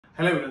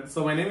Hello everyone,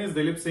 so my name is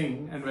Dilip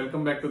Singh and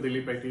welcome back to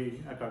Dilip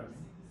IT Academy.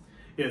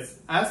 Yes,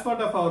 as part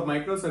of our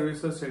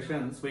microservices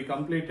sessions, we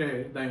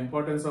completed the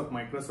importance of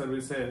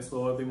microservices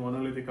over the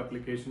monolithic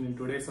application in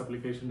today's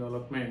application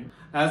development,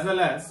 as well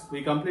as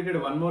we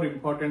completed one more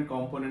important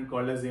component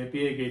called as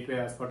API gateway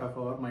as part of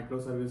our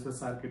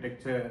microservices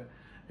architecture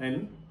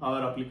in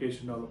our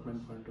application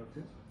development point of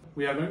view.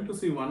 We are going to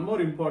see one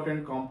more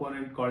important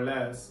component called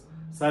as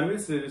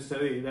service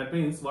registry. That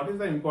means what is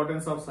the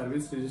importance of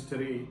service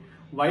registry,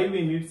 why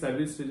we need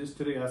service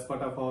registry as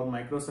part of our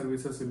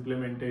microservices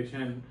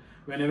implementation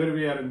whenever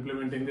we are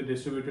implementing the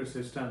distributed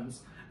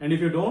systems, and if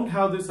you don't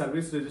have the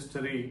service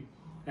registry,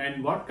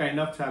 and what kind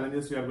of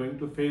challenges we are going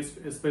to face,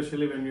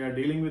 especially when we are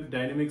dealing with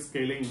dynamic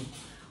scaling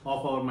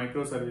of our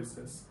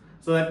microservices.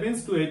 So that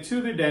means to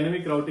achieve the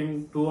dynamic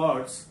routing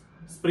towards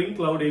Spring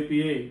Cloud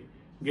API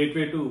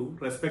gateway to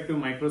respective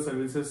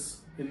microservices,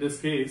 in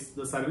this case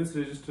the service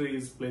registry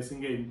is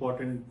placing an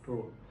important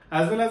role.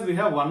 As well as we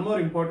have one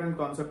more important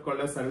concept called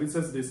as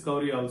services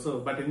discovery also,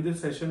 but in this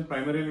session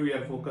primarily we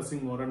are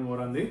focusing more and more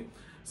on the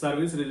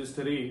service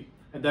registry.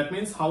 And that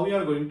means how we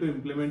are going to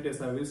implement a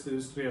service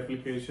registry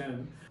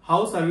application,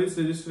 how service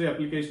registry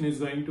application is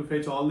going to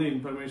fetch all the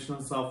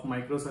informations of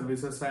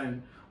microservices,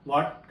 and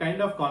what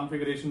kind of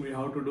configuration we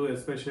have to do,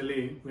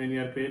 especially when we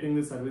are creating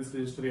the service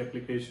registry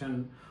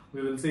application.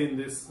 We will see in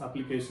this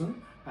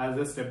application as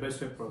a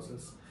step-by-step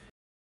process.